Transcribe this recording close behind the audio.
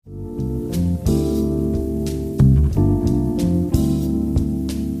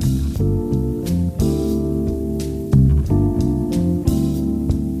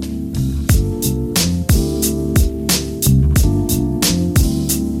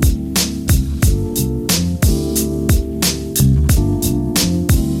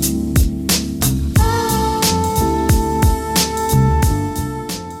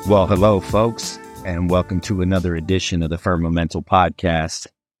Well, hello, folks, and welcome to another edition of the Firmamental Podcast.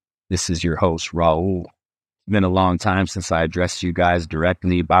 This is your host, Raul. It's been a long time since I addressed you guys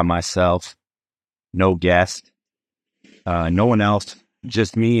directly by myself. No guest, no one else,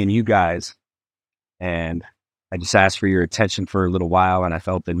 just me and you guys. And I just asked for your attention for a little while, and I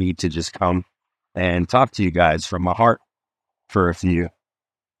felt the need to just come and talk to you guys from my heart for a few.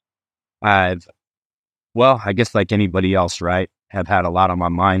 I guess like anybody else, right, have had a lot on my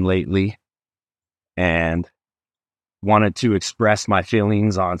mind lately and wanted to express my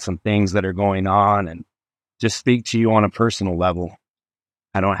feelings on some things that are going on and just speak to you on a personal level.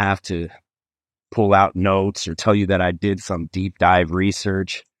 I don't have to pull out notes or tell you that I did some deep dive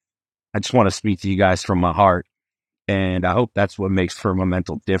research. I just want to speak to you guys from my heart. And I hope that's what makes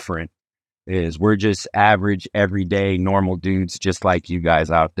Firmamental different, is we're just average, everyday, normal dudes just like you guys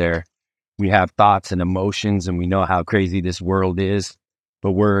out there. We have thoughts and emotions, and we know how crazy this world is,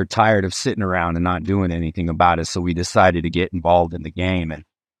 but we're tired of sitting around and not doing anything about it. So we decided to get involved in the game. And,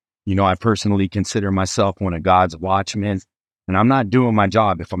 I personally consider myself one of God's watchmen, and I'm not doing my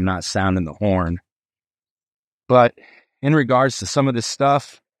job if I'm not sounding the horn. But in regards to some of this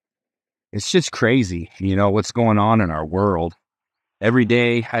stuff, it's just crazy, what's going on in our world. Every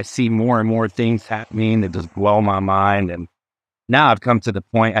day I see more and more things happening that just blow my mind. And now I've come to the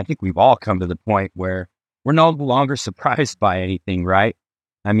point, I think we've all come to the point where we're no longer surprised by anything, right?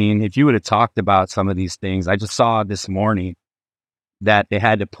 I mean, if you would have talked about some of these things, I just saw this morning that they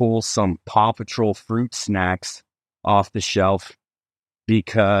had to pull some Paw Patrol fruit snacks off the shelf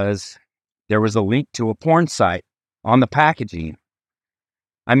because there was a link to a porn site on the packaging.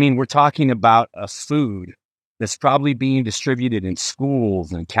 I mean, we're talking about a food that's probably being distributed in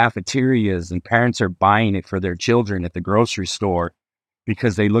schools and cafeterias, and parents are buying it for their children at the grocery store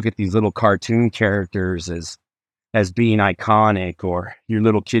because they look at these little cartoon characters as being iconic, or your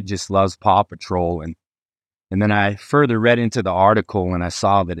little kid just loves Paw Patrol. And then I further read into the article, and I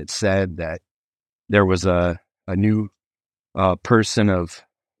saw that it said that there was a new person of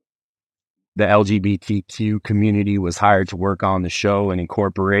the LGBTQ community was hired to work on the show and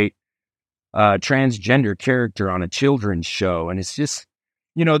incorporate a transgender character on a children's show. And it's just,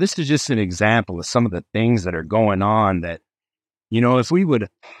 this is just an example of some of the things that are going on that, if we would have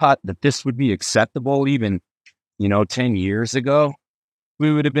thought that this would be acceptable even, 10 years ago,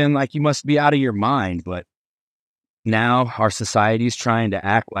 we would have been like, you must be out of your mind. But now our society is trying to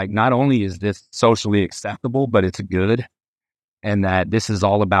act like not only is this socially acceptable, but it's good. And that this is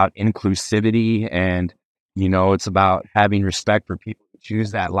all about inclusivity and, it's about having respect for people who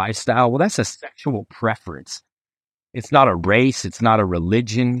choose that lifestyle. Well, that's a sexual preference. It's not a race. It's not a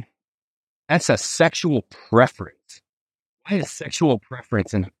religion. That's a sexual preference. Why is sexual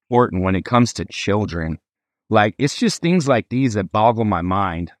preference important when it comes to children? Like, it's just things like these that boggle my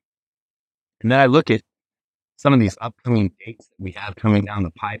mind. And then I look at some of these upcoming dates that we have coming down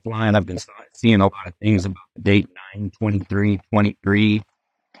the pipeline. I've been seeing a lot of things about the date 9/23/23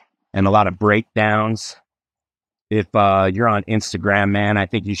 and a lot of breakdowns. If you're on Instagram, man, I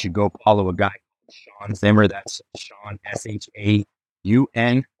think you should go follow a guy called Sean Zimmer. That's Sean,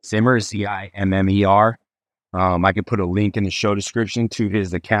 Shaun, Zimmer, Zimmer. I could put a link in the show description to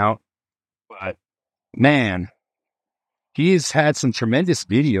his account. But man, he's had some tremendous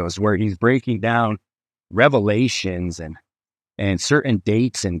videos where he's breaking down revelations and certain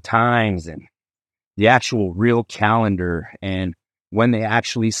dates and times and the actual real calendar and when they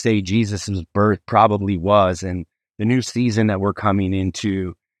actually say Jesus's birth probably was, and the new season that we're coming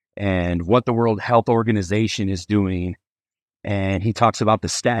into and what the World Health Organization is doing. And he talks about the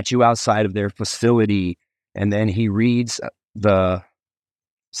statue outside of their facility. And then he reads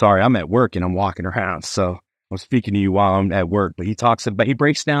sorry, I'm at work and I'm walking around, so I'm speaking to you while I'm at work, but he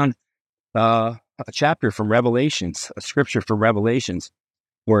breaks down a chapter from Revelations, a scripture from Revelations,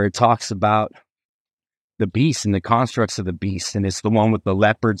 where it talks about the beast and the constructs of the beast. And it's the one with the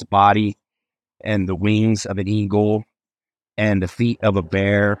leopard's body and the wings of an eagle and the feet of a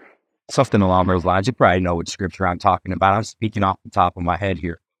bear, something along those lines. You probably know what scripture I'm talking about. I'm speaking off the top of my head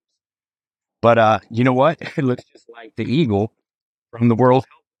here. But you know what? It looks just like the eagle from the World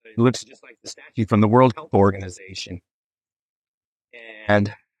Health. It looks just like the statue from the World Health Organization.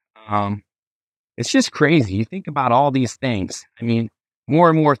 And it's just crazy. You think about all these things. I mean,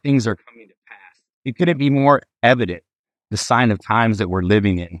 more and more things are coming to pass. It couldn't be more evident, the sign of times that we're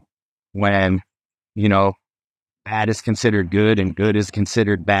living in, when, bad is considered good and good is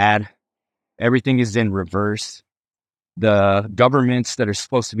considered bad. Everything is in reverse. The governments that are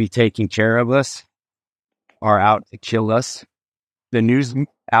supposed to be taking care of us are out to kill us. The news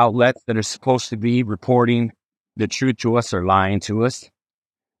outlets that are supposed to be reporting the truth to us are lying to us.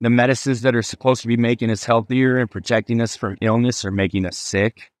 The medicines that are supposed to be making us healthier and protecting us from illness are making us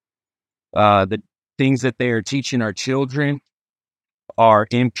sick. The things that they are teaching our children are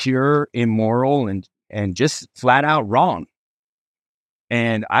impure, immoral, and just flat out wrong.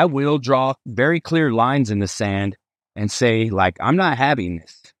 And I will draw very clear lines in the sand and say, like, I'm not having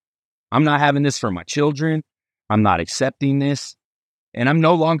this. I'm not having this for my children. I'm not accepting this. And I'm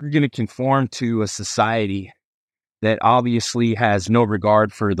no longer going to conform to a society that obviously has no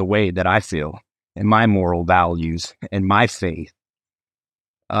regard for the way that I feel and my moral values and my faith.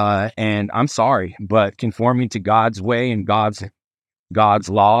 And I'm sorry, but conforming to God's way and God's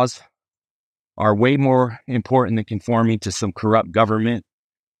laws are way more important than conforming to some corrupt government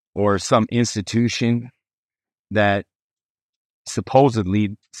or some institution that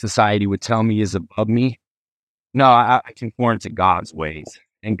supposedly society would tell me is above me. No, I conform to God's ways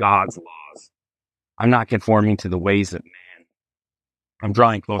and God's laws. I'm not conforming to the ways of man. I'm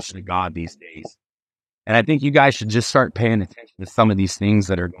drawing closer to God these days. And I think you guys should just start paying attention to some of these things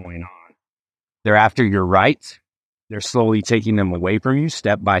that are going on. They're after your rights. They're slowly taking them away from you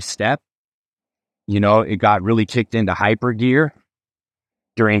step by step. It got really kicked into hyper gear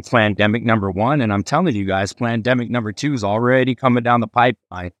during pandemic number 1. And I'm telling you guys, pandemic number 2 is already coming down the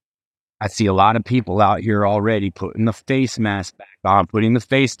pipeline. I see a lot of people out here already putting the face mask back on, putting the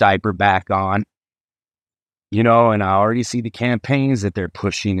face diaper back on, and I already see the campaigns that they're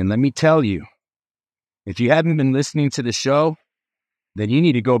pushing. And let me tell you, if you haven't been listening to the show, then you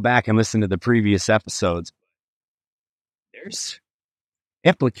need to go back and listen to the previous episodes. There's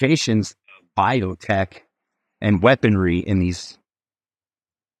implications of biotech and weaponry in these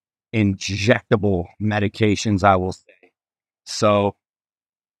injectable medications, I will say. So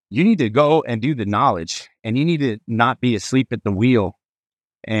you need to go and do the knowledge, and you need to not be asleep at the wheel.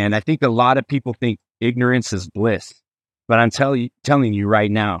 And I think a lot of people think ignorance is bliss, but I'm telling you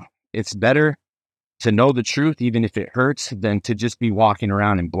right now, it's better to know the truth, even if it hurts, than to just be walking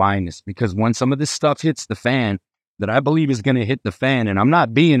around in blindness. Because when some of this stuff hits the fan, that I believe is going to hit the fan, and I'm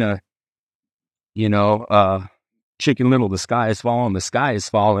not being a, Chicken Little, the sky is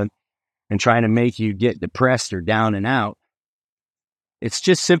falling, and trying to make you get depressed or down and out. It's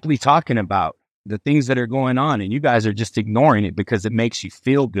just simply talking about the things that are going on, and you guys are just ignoring it because it makes you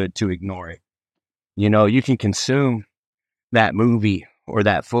feel good to ignore it. You can consume that movie or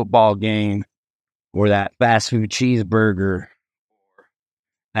that football game or that fast food cheeseburger, or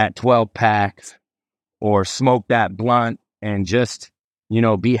that 12-pack, or smoke that blunt and just,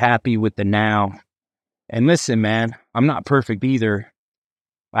 be happy with the now. And listen, man, I'm not perfect either.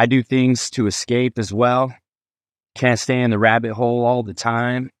 I do things to escape as well. Can't stay in the rabbit hole all the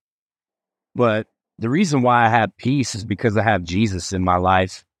time. But the reason why I have peace is because I have Jesus in my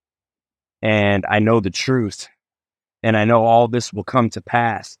life. And I know the truth. And I know all this will come to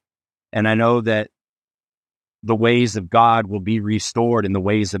pass. And I know that the ways of God will be restored and the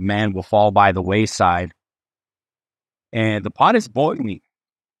ways of man will fall by the wayside. And the pot is boiling.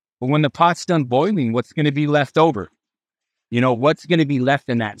 But when the pot's done boiling, what's going to be left over? What's going to be left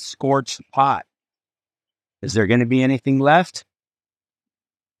in that scorched pot? Is there going to be anything left?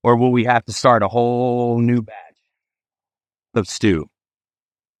 Or will we have to start a whole new batch of stew?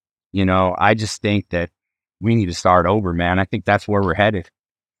 I just think that we need to start over, man. I think that's where we're headed.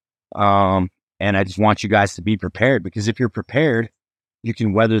 And I just want you guys to be prepared, because if you're prepared, you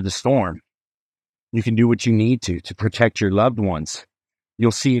can weather the storm. You can do what you need to protect your loved ones.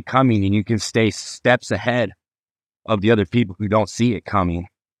 You'll see it coming, and you can stay steps ahead of the other people who don't see it coming.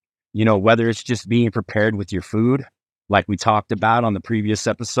 Whether it's just being prepared with your food, like we talked about on the previous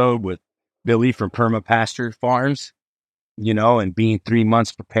episode with Billy from Perma Pasture Farms, and being 3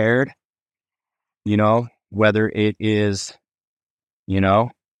 months prepared, whether it is,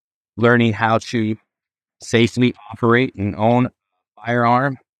 learning how to safely operate and own a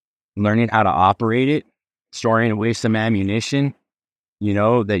firearm, learning how to operate it, storing away some ammunition,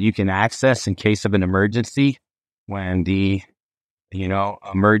 that you can access in case of an emergency when the,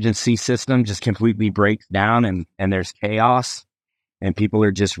 emergency system just completely breaks down and there's chaos and people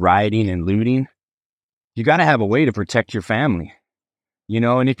are just rioting and looting. You got to have a way to protect your family,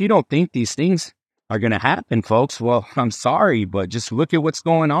 and if you don't think these things are going to happen, folks, well, I'm sorry, but just look at what's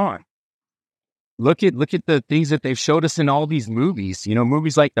going on. Look at the things that they've showed us in all these movies,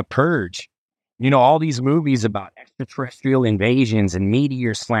 movies like The Purge, all these movies about extraterrestrial invasions and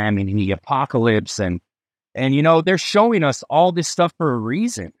meteor slamming and the apocalypse. And they're showing us all this stuff for a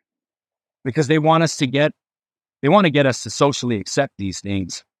reason, because they want to get us to socially accept these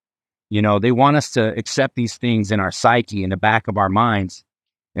things. They want us to accept these things in our psyche, in the back of our minds.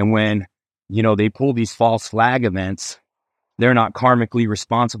 And when, they pull these false flag events, they're not karmically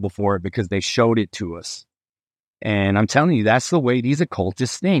responsible for it because they showed it to us. And I'm telling you, that's the way these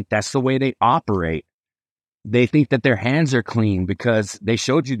occultists think. That's the way they operate. They think that their hands are clean because they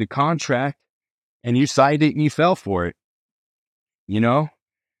showed you the contract and you signed it and you fell for it, you know,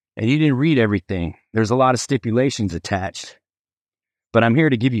 and you didn't read everything. There's a lot of stipulations attached, but I'm here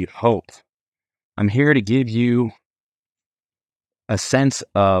to give you hope. I'm here to give you a sense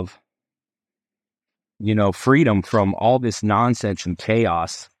of, freedom from all this nonsense and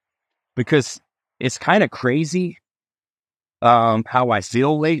chaos, because it's kind of crazy how I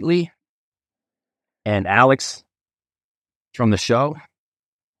feel lately. And Alex from the show,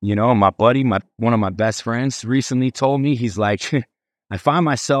 my buddy, one of my best friends recently told me, he's like, I find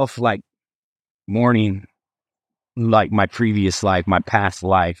myself like mourning like my previous life, my past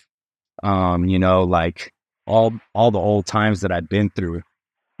life, like all the old times that I've been through,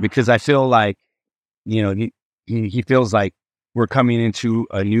 because I feel like, he feels like we're coming into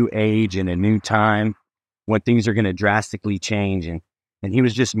a new age and a new time when things are going to drastically change. And he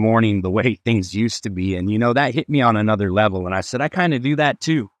was just mourning the way things used to be. And, that hit me on another level. And I said, I kind of do that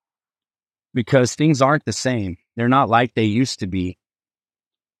too, because things aren't the same. They're not like they used to be.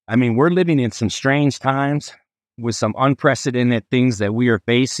 I mean, we're living in some strange times with some unprecedented things that we are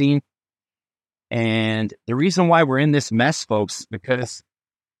facing. And the reason why we're in this mess, folks, because,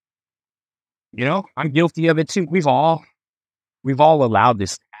 I'm guilty of it too. We've all allowed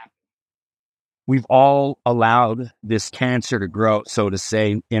this. We've all allowed this cancer to grow, so to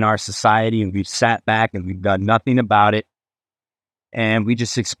say, in our society, and we've sat back and we've done nothing about it. And we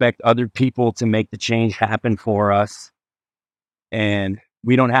just expect other people to make the change happen for us. And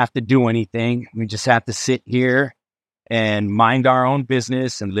we don't have to do anything. We just have to sit here and mind our own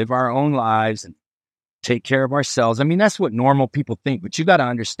business and live our own lives and take care of ourselves. I mean, that's what normal people think. But you got to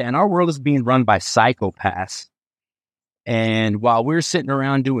understand, our world is being run by psychopaths. And while we're sitting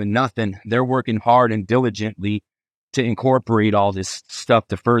around doing nothing, they're working hard and diligently to incorporate all this stuff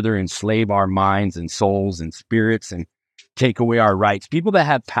to further enslave our minds and souls and spirits and take away our rights. People that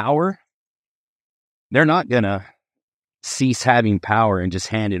have power, they're not going to cease having power and just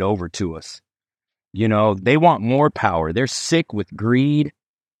hand it over to us. They want more power. They're sick with greed.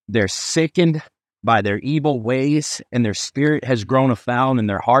 They're sickened by their evil ways, and their spirit has grown afoul and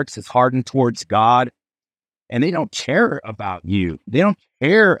their hearts is hardened towards God. And they don't care about you. They don't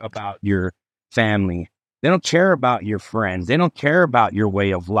care about your family. They don't care about your friends. They don't care about your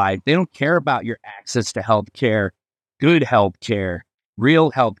way of life. They don't care about your access to health care, good health care,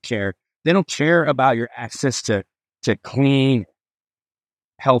 real health care. They don't care about your access to clean,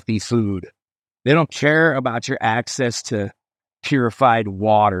 healthy food. They don't care about your access to purified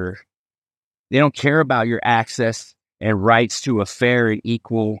water. They don't care about your access and rights to a fair and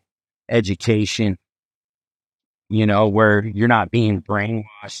equal education, where you're not being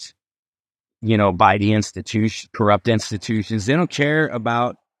brainwashed, by the corrupt institutions. They don't care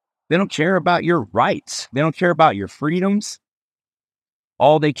about your rights. They don't care about your freedoms.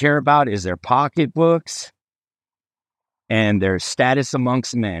 All they care about is their pocketbooks and their status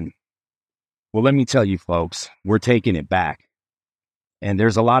amongst men. Well, let me tell you, folks, we're taking it back. And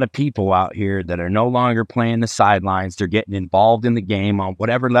there's a lot of people out here that are no longer playing the sidelines. They're getting involved in the game on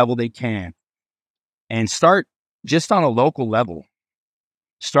whatever level they can. And start just on a local level.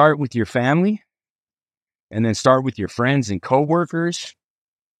 Start with your family, and then start with your friends and coworkers,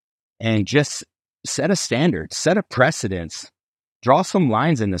 and just set a standard, set a precedence, draw some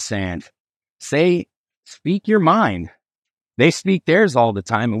lines in the sand. Speak your mind. They speak theirs all the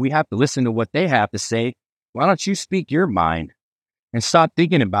time, and we have to listen to what they have to say. Why don't you speak your mind and stop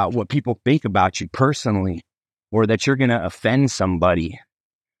thinking about what people think about you personally, or that you're going to offend somebody,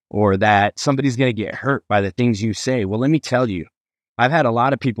 or that somebody's going to get hurt by the things you say? Well, let me tell you, I've had a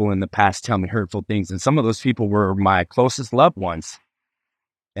lot of people in the past tell me hurtful things, and some of those people were my closest loved ones.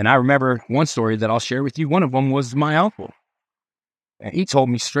 And I remember one story that I'll share with you. One of them was my uncle. And he told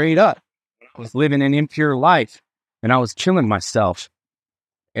me straight up, I was living an impure life, and I was killing myself,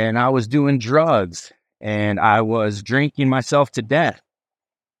 and I was doing drugs, and I was drinking myself to death.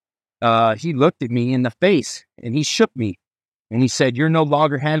 He looked at me in the face, and he shook me, and he said, "You're no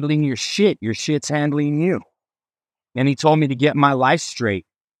longer handling your shit's handling you." And he told me to get my life straight,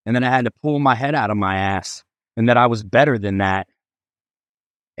 and then I had to pull my head out of my ass, and that I was better than that.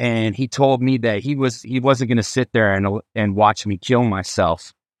 And he told me that he wasn't going to sit there and watch me kill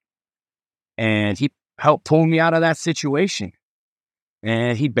myself. And he helped pull me out of that situation.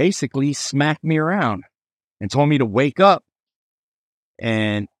 And he basically smacked me around and told me to wake up.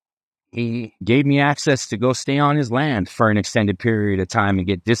 And he gave me access to go stay on his land for an extended period of time and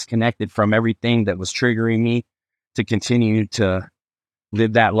get disconnected from everything that was triggering me to continue to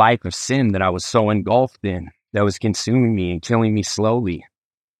live that life of sin that I was so engulfed in, that was consuming me and killing me slowly.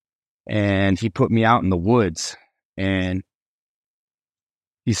 And he put me out in the woods and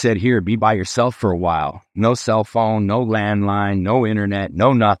he said, here, be by yourself for a while. No cell phone, no landline, no internet,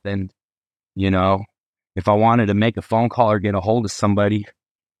 no nothing. You know, if I wanted to make a phone call or get a hold of somebody,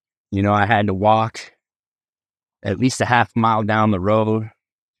 you know, I had to walk at least a half mile down the road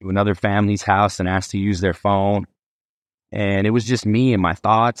to another family's house and ask to use their phone. And it was just me and my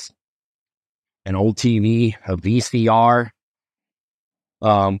thoughts, an old TV, a VCR.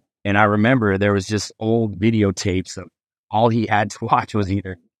 And I remember there was just old videotapes of all he had to watch was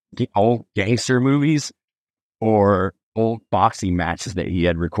either old gangster movies or old boxing matches that he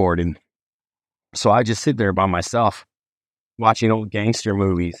had recorded. So I just sit there by myself watching old gangster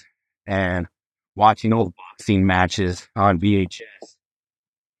movies and watching old boxing matches on VHS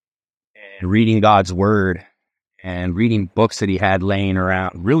and reading God's word and reading books that he had laying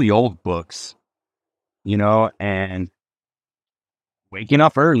around, really old books, you know, and waking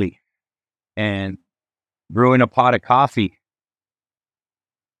up early and brewing a pot of coffee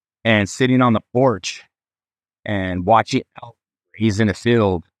and sitting on the porch and watching elk graze in a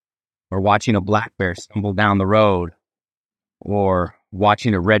field, or watching a black bear stumble down the road, or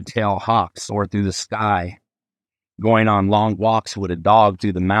watching a red-tailed hawk soar through the sky, going on long walks with a dog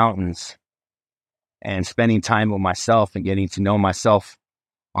through the mountains, and spending time with myself and getting to know myself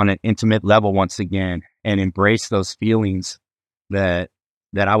on an intimate level once again, and embrace those feelings that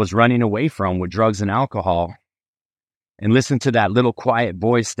I was running away from with drugs and alcohol, and listen to that little quiet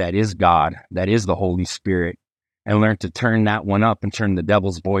voice that is God, that is the Holy Spirit, and learn to turn that one up and turn the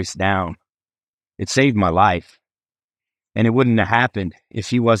devil's voice down. It saved my life. And it wouldn't have happened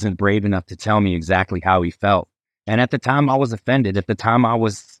if he wasn't brave enough to tell me exactly how he felt. And at the time I was offended. At the time I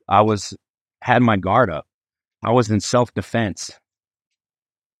had my guard up. I was in self-defense.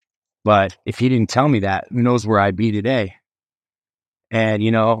 But if he didn't tell me that, who knows where I'd be today? And, you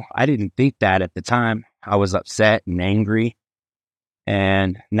know, I didn't think that at the time. I was upset and angry.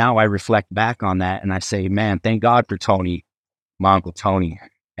 And now I reflect back on that and I say, man, thank God for Tony, my Uncle Tony.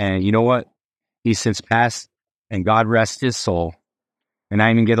 And you know what? He's since passed, and God rest his soul. And I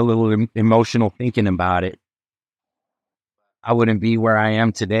even get a little emotional thinking about it. I wouldn't be where I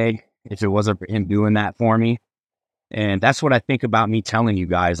am today if it wasn't for him doing that for me. And that's what I think about me telling you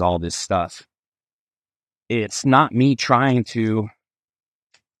guys all this stuff. It's not me trying to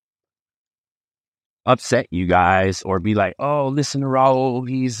upset you guys or be like, oh, listen to Raul,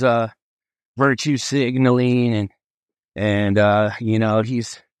 he's virtue signaling and you know,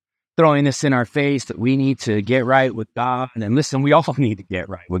 he's throwing this in our face that we need to get right with God. And listen, we all need to get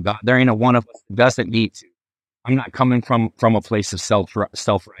right with God. There ain't a one of us that doesn't need to. I'm not coming from a place of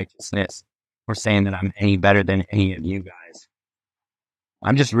self-righteousness or saying that I'm any better than any of you guys.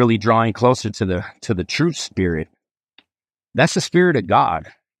 I'm just really drawing closer to the true spirit. That's the spirit of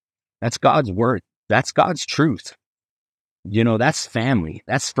God. That's God's word. That's God's truth. You know, that's family.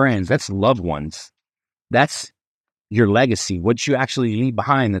 That's friends. That's loved ones. That's your legacy, what you actually leave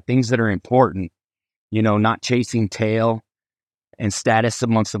behind, the things that are important, you know, not chasing tail and status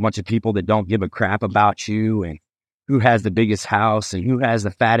amongst a bunch of people that don't give a crap about you, and who has the biggest house and who has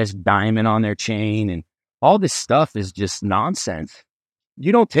the fattest diamond on their chain. And all this stuff is just nonsense.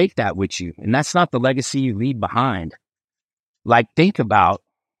 You don't take that with you. And that's not the legacy you leave behind. Like, think about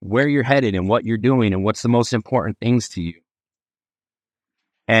where you're headed and what you're doing and what's the most important things to you.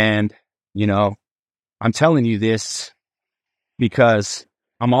 And, you know, I'm telling you this because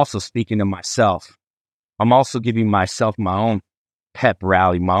I'm also speaking to myself. I'm also giving myself my own pep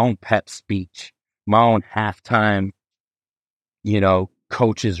rally, my own pep speech, my own halftime, you know,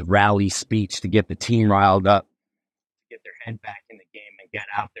 coach's rally speech to get the team riled up, get their head back in the game and get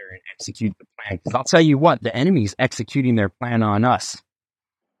out there and execute the plan. Because I'll tell you what, the enemy's executing their plan on us.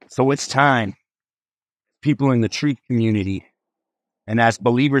 So it's time, people in the truth community, and as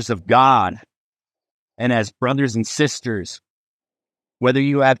believers of God, and as brothers and sisters, whether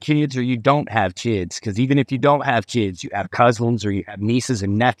you have kids or you don't have kids, because even if you don't have kids, you have cousins or you have nieces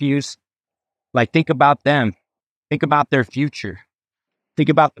and nephews, like, think about them. Think about their future. Think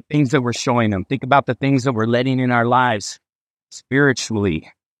about the things that we're showing them. Think about the things that we're letting in our lives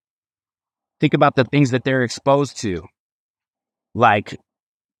spiritually. Think about the things that they're exposed to. Like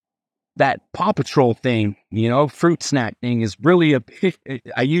that Paw Patrol thing, you know, fruit snack thing is really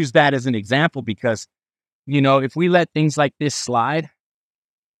I use that as an example because, you know, if we let things like this slide,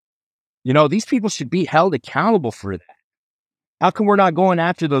 you know, these people should be held accountable for that. How come we're not going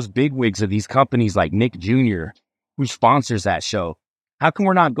after those bigwigs of these companies like Nick Jr., who sponsors that show? How come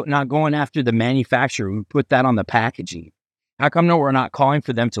we're not going after the manufacturer who put that on the packaging? How come we're not calling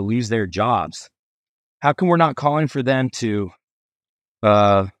for them to lose their jobs? How come we're not calling for them to,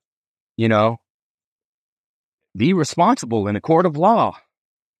 you know, be responsible in a court of law?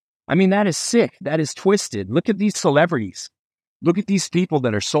 I mean, that is sick. That is twisted. Look at these celebrities. Look at these people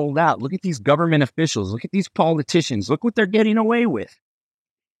that are sold out. Look at these government officials. Look at these politicians. Look what they're getting away with.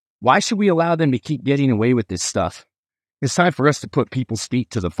 Why should we allow them to keep getting away with this stuff? It's time for us to put people's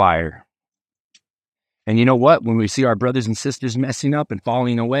feet to the fire. And you know what? When we see our brothers and sisters messing up and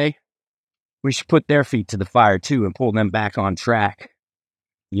falling away, we should put their feet to the fire too and pull them back on track.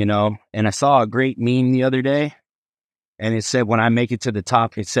 And I saw a great meme the other day, and it said, when I make it to the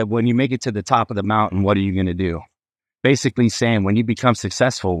top, it said, when you make it to the top of the mountain, what are you going to do? Basically saying, when you become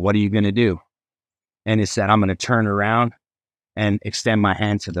successful, what are you going to do? And it said, I'm going to turn around and extend my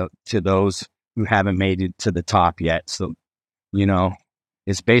hand to those who haven't made it to the top yet. So,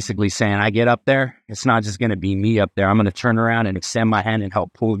 it's basically saying, I get up there, it's not just going to be me up there. I'm going to turn around and extend my hand and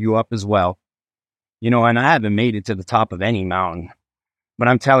help pull you up as well. And I haven't made it to the top of any mountain, but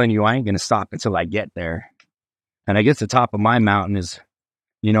I'm telling you, I ain't going to stop until I get there. And I guess the top of my mountain is,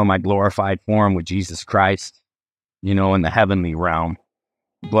 my glorified form with Jesus Christ, in the heavenly realm.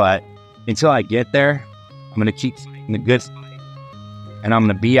 But until I get there, I'm going to keep fighting the good fight. And I'm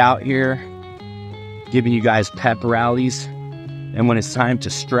going to be out here giving you guys pep rallies. And when it's time to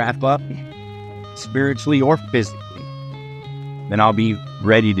strap up, spiritually or physically, then I'll be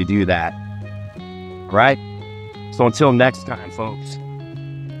ready to do that. Right? So until next time, folks,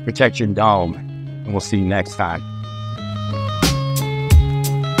 protect your dome, and we'll see you next time.